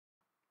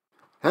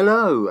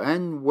Hello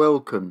and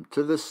welcome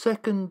to the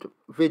second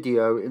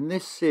video in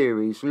this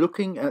series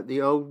looking at the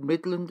old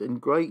Midland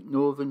and Great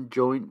Northern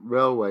Joint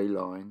Railway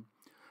line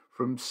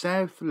from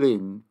South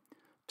Lynn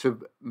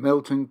to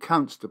Melton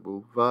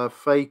Constable via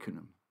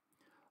Fakenham.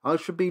 I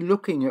shall be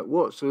looking at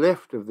what's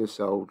left of this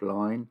old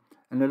line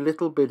and a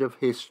little bit of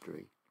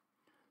history.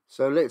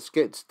 So let's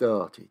get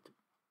started.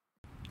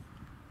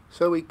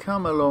 So we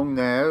come along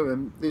now,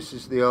 and this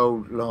is the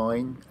old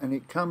line, and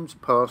it comes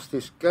past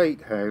this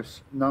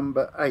gatehouse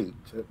number 8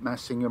 at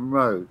Massingham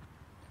Road,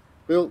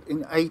 built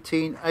in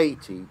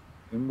 1880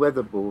 in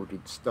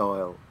weatherboarded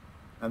style,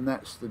 and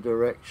that's the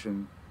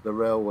direction the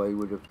railway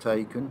would have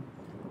taken.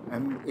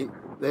 And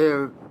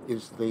there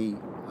is the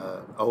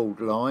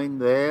old line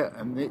there,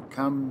 and it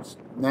comes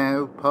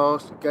now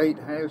past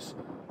gatehouse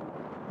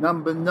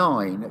number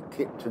 9 at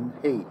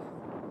Kipton Heath.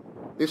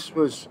 This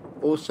was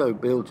also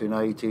built in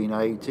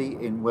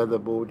 1880 in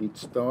weatherboarded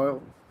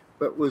style,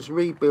 but was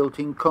rebuilt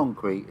in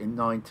concrete in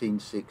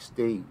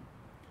 1916.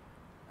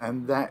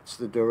 And that's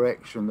the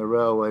direction the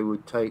railway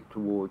would take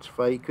towards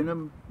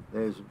Fakenham.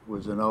 There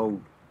was an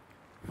old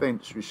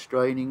fence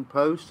restraining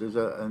post. There's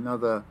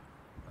another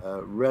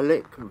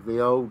relic of the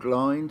old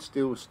line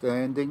still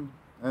standing,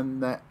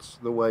 and that's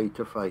the way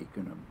to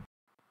Fakenham.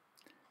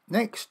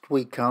 Next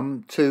we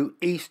come to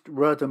East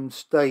Rudham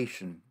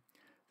Station.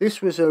 This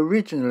was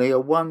originally a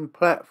one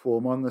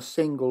platform on the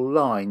single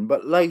line,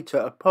 but later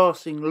a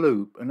passing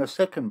loop and a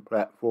second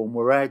platform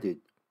were added.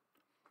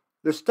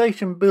 The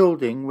station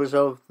building was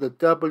of the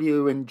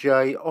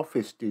W&J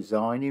office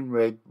design in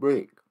red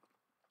brick.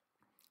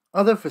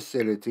 Other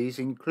facilities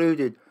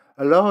included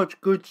a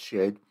large goods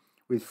shed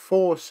with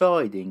 4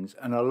 sidings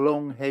and a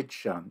long head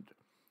shunt.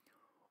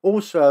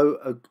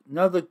 Also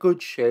another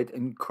goods shed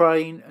and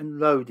crane and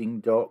loading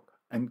dock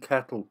and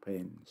cattle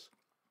pens.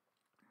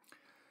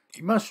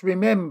 You must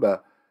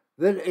remember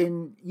that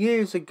in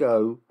years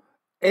ago,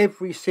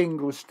 every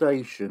single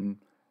station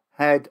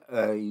had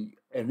an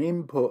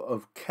input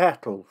of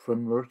cattle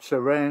from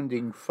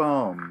surrounding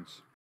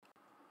farms.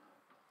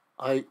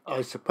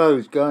 I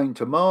suppose going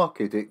to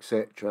market,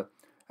 etc.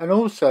 And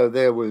also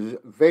there was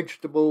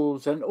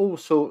vegetables and all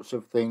sorts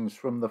of things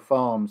from the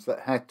farms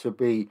that had to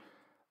be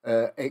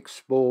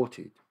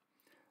exported.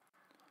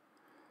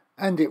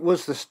 And it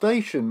was the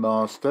station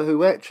master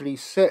who actually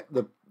set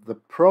the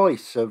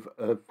price of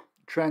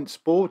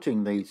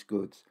transporting these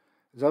goods.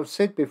 As I've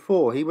said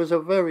before, he was a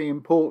very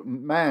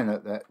important man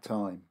at that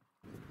time.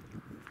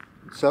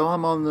 So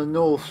I'm on the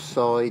north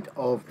side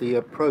of the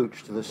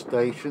approach to the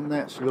station.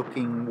 That's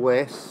looking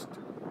west.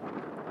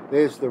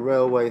 There's the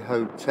railway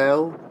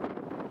hotel,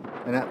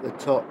 and at the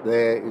top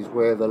there is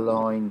where the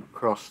line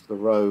crossed the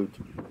road.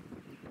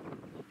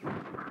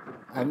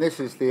 And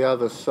this is the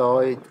other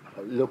side,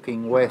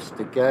 looking west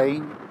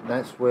again.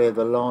 That's where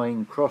the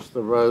line crossed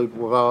the road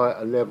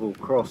via a level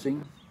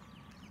crossing.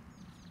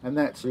 And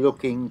that's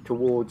looking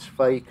towards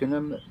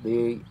Fakenham,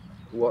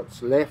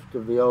 what's left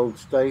of the old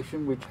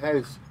station, which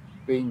has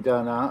been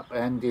done up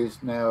and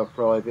is now a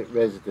private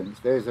residence.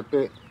 There's a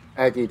bit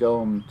added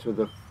on to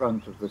the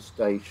front of the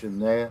station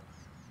there.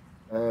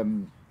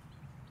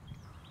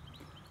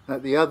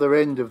 At the other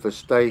end of the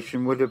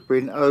station would have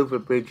been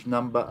overbridge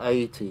number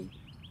 80.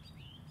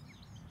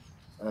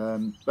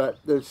 But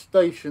the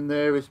station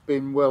there has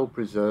been well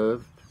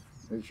preserved,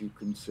 as you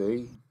can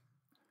see.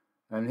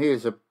 And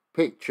here's a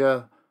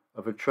picture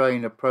of a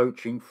train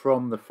approaching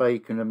from the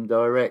Fakenham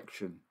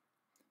direction.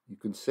 You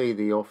can see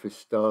the office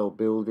style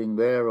building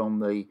there on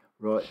the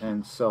right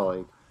hand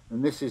side,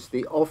 and this is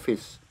the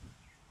office,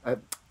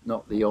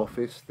 not the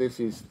office, this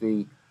is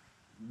the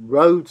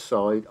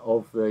roadside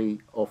of the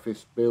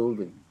office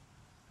building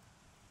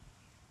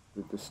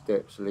with the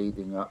steps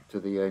leading up to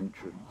the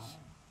entrance.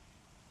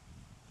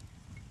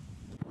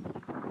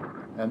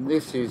 And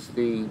this is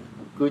the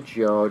goods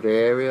yard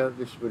area.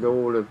 This would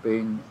all have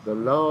been the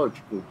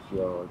large goods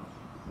yard.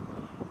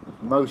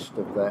 Most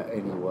of that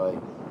anyway,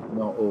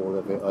 not all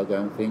of it I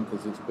don't think,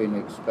 because it's been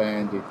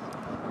expanded.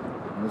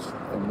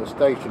 And the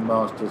station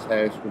master's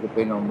house would have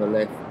been on the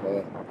left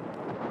there.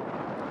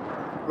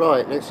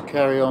 Right, let's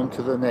carry on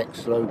to the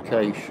next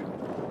location.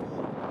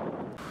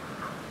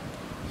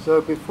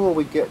 So before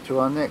we get to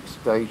our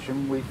next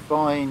station, we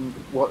find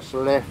what's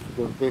left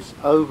of this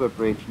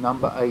overbridge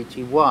number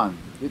 81,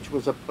 which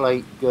was a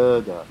plate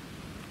girder.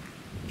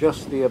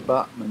 Just the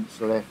abutments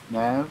left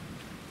now.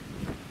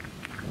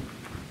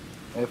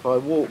 If I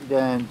walk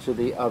down to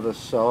the other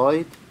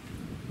side,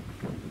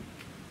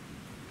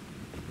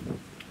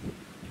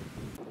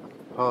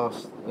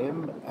 past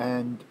him,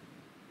 and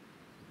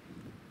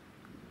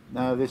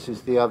now this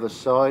is the other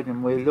side,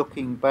 and we're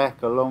looking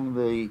back along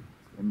the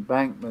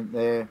embankment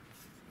there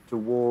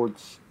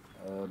towards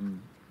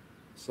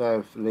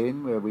South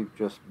Lynn, where we've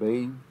just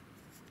been.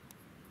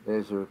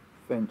 There's a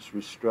fence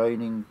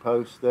restraining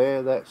post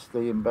there. That's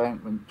the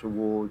embankment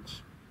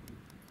towards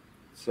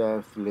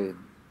South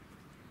Lynn.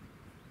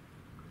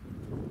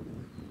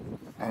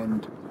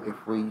 And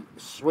if we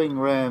swing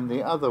round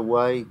the other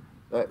way,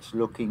 that's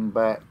looking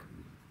back,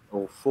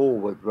 or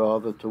forward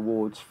rather,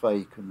 towards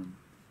Fakenham.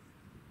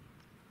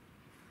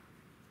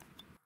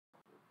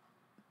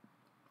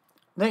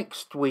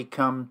 Next we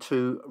come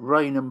to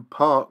Rainham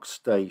Park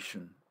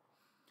Station.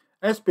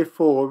 As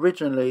before,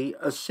 originally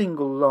a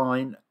single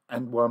line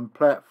and one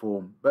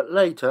platform, but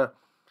later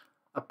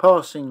a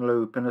passing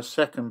loop and a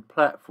second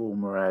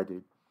platform were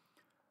added.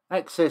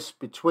 Access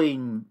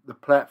between the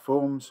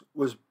platforms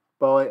was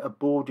by a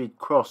boarded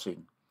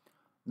crossing,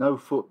 no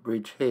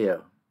footbridge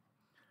here.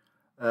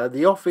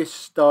 The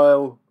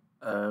office-style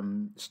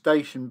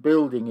station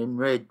building in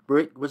red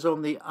brick was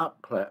on the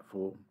up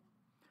platform.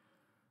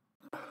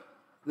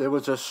 There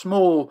was a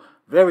small,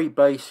 very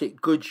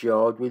basic goods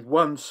yard with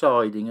one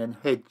siding and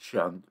head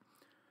shunt.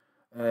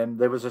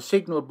 There was a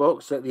signal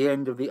box at the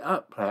end of the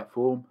up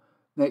platform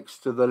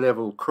next to the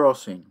level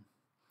crossing.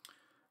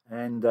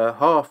 And a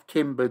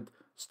half-timbered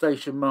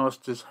station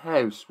master's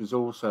house was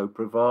also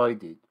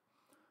provided.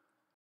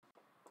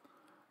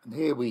 And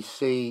here we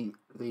see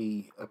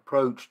the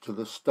approach to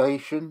the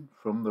station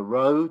from the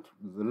road,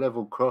 the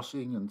level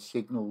crossing and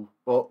signal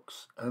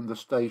box, and the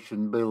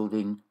station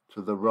building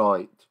to the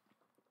right.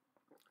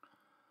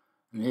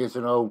 And here's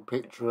an old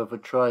picture of a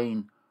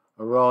train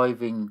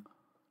arriving,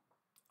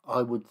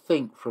 I would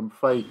think, from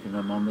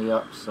Fakenham on the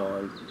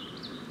upside.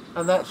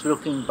 And that's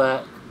looking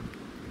back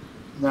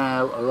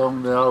now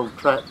along the old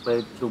track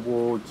bed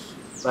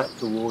back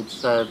towards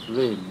South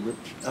Lynn,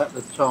 which at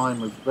the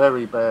time was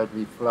very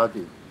badly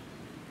flooded.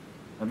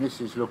 And this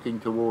is looking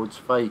towards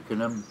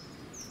Fakenham.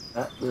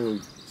 At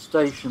the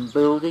station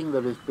building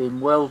that has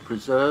been well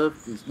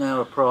preserved is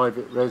now a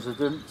private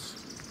residence.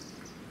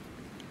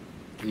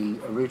 The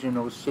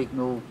original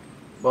signal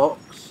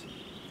box,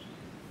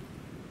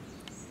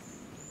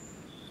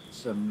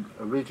 some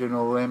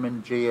original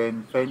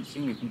M&GN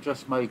fencing. You can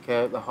just make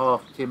out the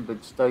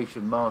half-timbered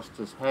station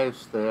master's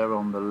house there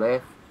on the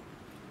left.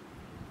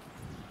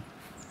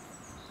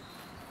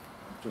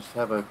 Just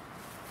have a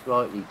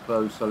slightly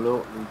closer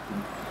look. We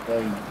can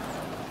gain.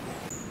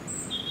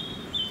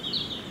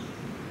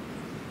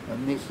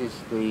 And this is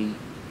the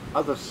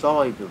other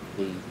side of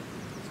the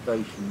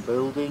station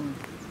building.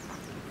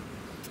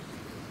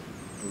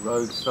 The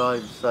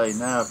roadside, say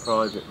now a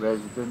private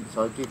residence.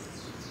 I did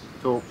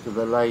talk to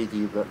the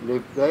lady that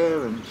lived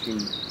there, and she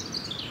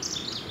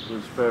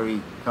was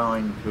very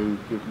kind to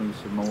give me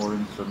some more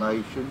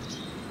information.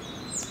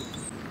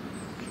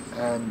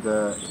 And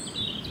to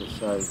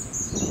say,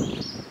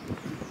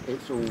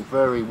 it's all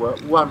very well,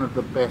 one of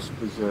the best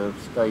preserved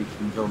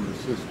stations on the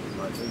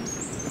system, I think.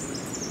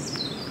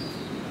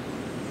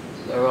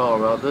 There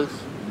are others,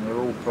 and they're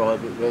all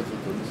private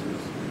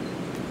residences.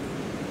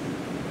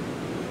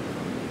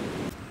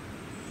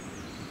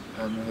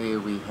 And here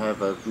we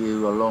have a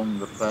view along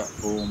the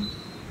platform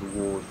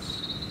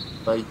towards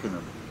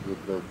Fakenham,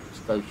 with the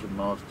station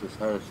master's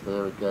house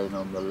there again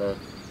on the left.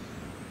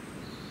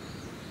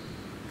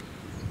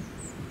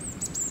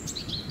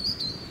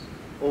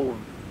 All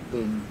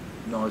been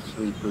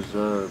nicely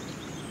preserved.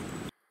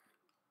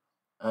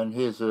 And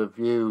here's a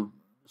view,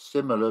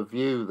 similar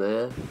view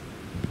there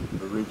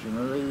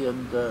originally,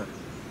 and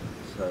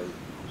so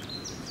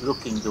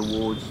looking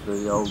towards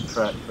the old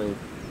track bed,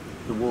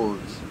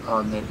 towards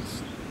our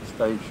next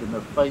station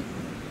of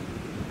Fakenham.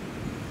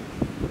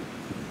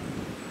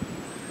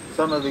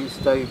 Some of these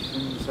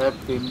stations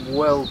have been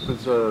well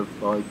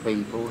preserved by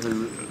people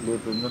who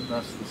live in them.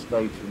 That's the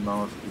station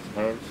master's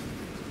house.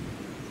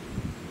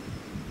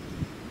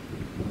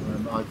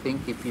 I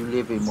think if you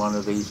live in one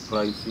of these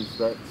places,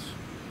 that's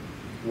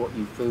what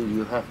you feel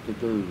you have to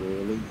do,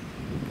 really.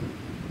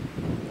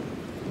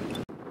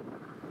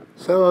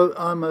 So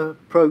I'm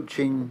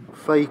approaching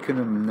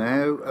Fakenham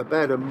now,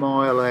 about a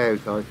mile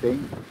out, I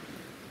think,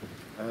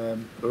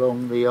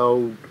 along the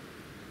old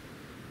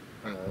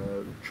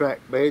track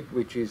bed,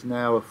 which is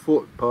now a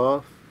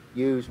footpath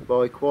used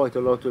by quite a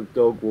lot of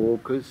dog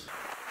walkers,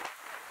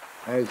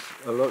 as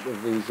a lot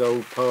of these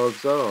old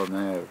paths are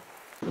now.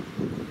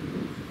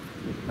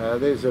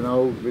 There's an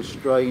old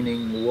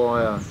restraining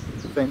wire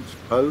fence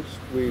post,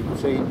 we've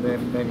seen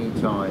them many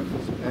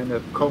times, and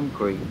a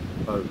concrete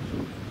post.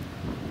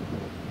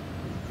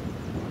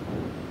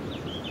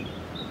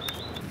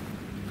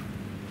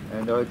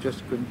 And I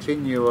just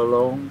continue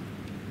along,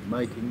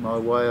 making my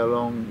way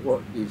along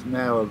what is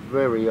now a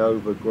very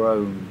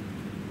overgrown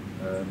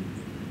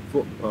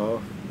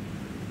footpath,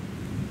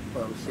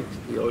 well,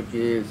 60 odd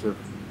years of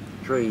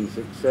trees,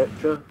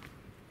 etc.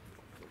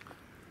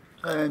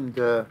 And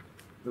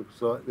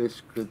looks like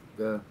this could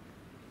do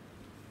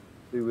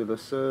with a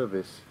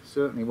service.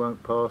 Certainly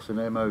won't pass an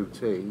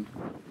MOT.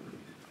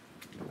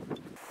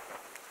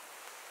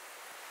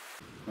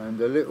 And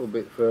a little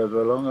bit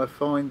further along I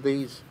find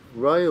these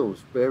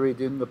rails buried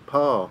in the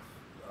path.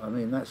 I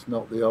mean, that's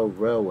not the old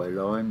railway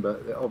line,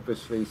 but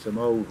obviously some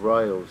old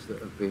rails that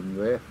have been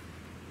left.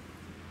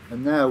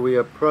 And now we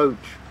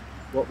approach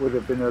what would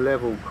have been a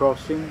level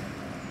crossing.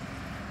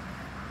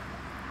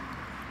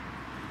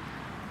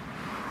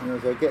 And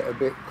as I get a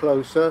bit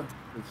closer,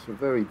 it's a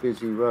very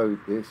busy road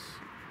this,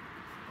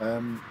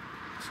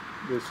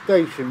 the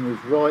station was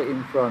right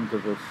in front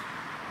of us,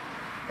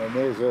 and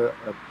there's an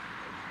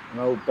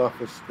old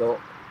buffer stop,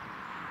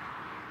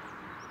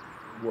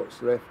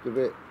 what's left of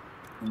it,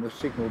 and the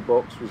signal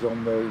box was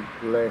on the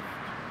left.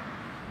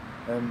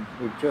 And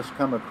we've just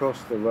come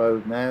across the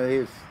road now.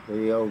 Here's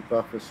the old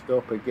buffer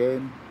stop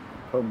again,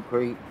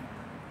 concrete.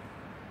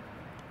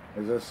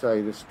 As I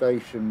say, the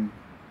station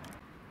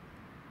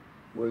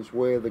was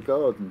where the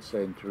garden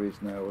centre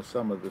is now, or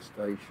some of the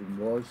station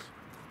was.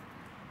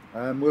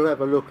 We'll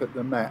have a look at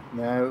the map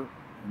now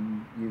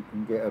and you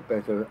can get a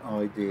better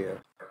idea.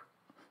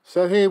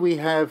 So here we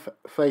have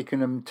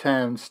Fakenham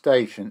Town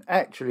station,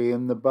 actually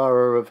in the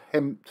borough of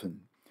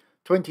Melton,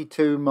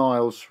 22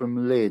 miles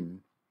from Lynn.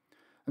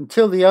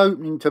 Until the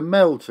opening to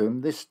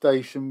Melton, this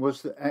station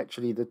was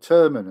actually the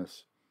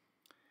terminus.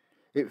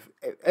 It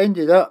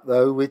ended up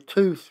though with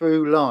 2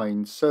 through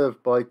lines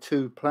served by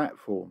 2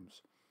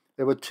 platforms.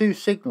 There were 2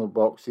 signal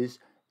boxes,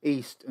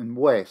 east and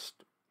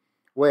west.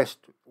 West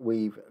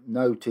we've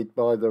noted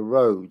by the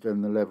road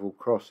and the level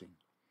crossing.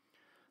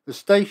 The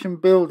station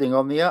building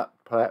on the up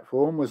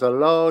platform was a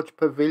large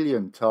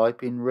pavilion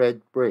type in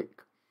red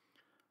brick,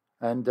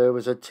 and there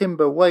was a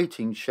timber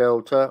waiting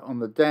shelter on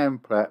the down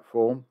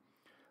platform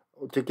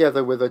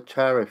together with a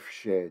tariff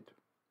shed.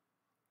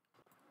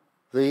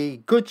 The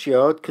goods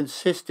yard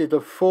consisted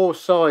of 4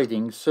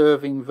 sidings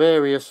serving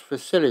various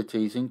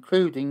facilities,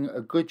 including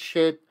a goods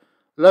shed,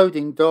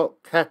 loading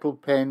dock, cattle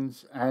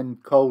pens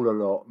and coal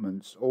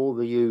allotments, all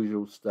the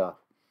usual stuff.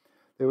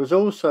 There was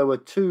also a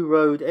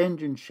 2-road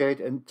engine shed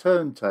and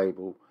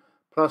turntable,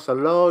 plus a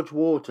large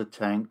water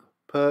tank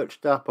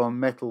perched up on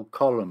metal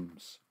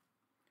columns.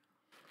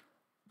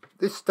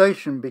 This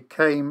station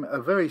became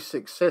a very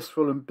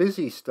successful and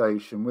busy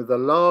station with a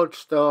large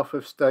staff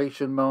of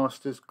station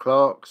masters,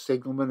 clerks,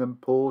 signalmen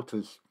and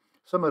porters,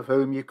 some of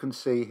whom you can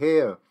see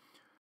here.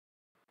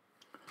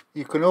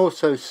 You can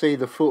also see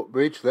the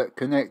footbridge that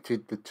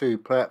connected the 2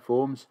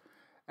 platforms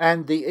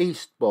and the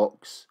east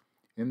box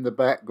in the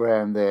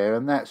background there,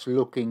 and that's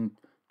looking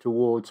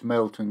towards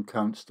Melton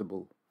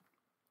Constable.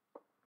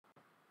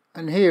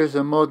 And here's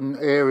a modern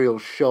aerial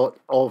shot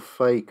of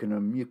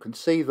Fakenham. You can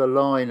see the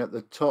line at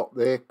the top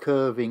there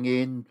curving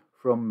in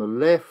from the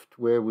left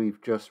where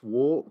we've just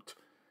walked,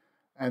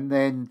 and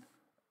then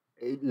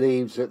it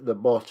leaves at the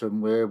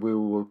bottom where we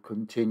will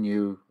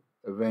continue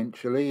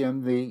eventually,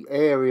 and the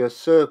area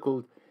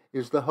circled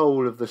is the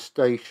whole of the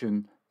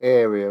station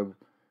area,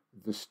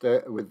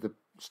 with the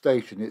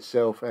station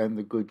itself and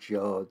the goods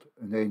yard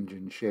and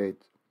engine shed.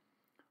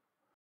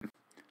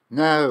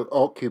 Now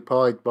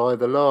occupied by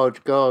the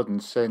large garden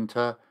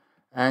centre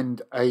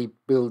and a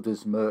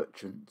builder's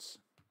merchants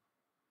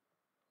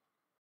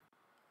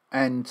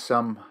and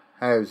some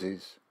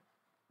houses.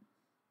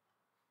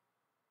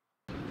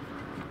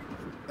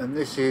 And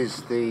this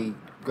is the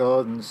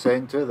garden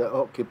centre that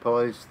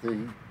occupies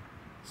the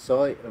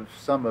site of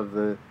some of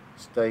the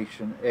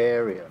station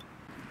area.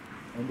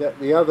 And at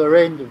the other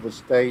end of the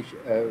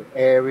station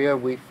area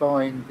we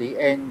find the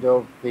end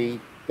of the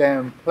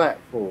down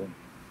platform.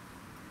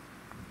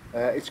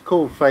 It's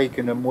called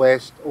Fakenham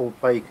West or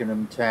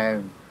Fakenham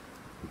Town,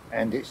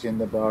 and it's in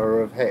the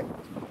borough of Melton.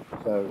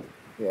 So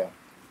yeah,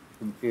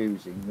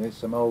 confusing. There's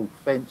some old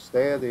fence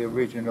there, the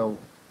original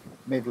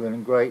Midland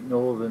and Great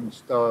Northern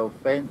style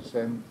fence,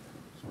 and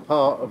it's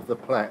part of the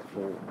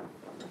platform.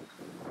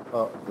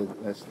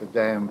 That's the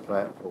down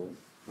platform.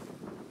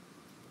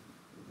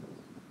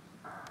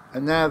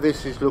 And now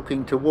this is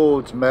looking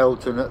towards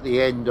Melton at the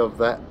end of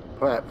that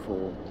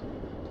platform.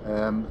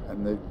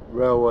 And the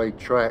railway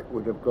track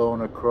would have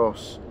gone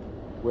across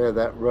where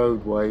that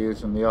roadway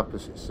is on the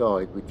opposite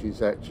side, which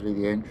is actually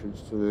the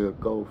entrance to the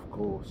golf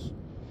course.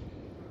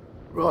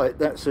 Right,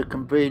 that's a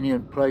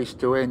convenient place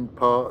to end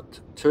part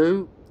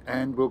 2,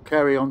 and we'll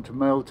carry on to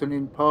Melton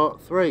in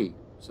part 3.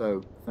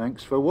 So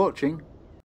thanks for watching.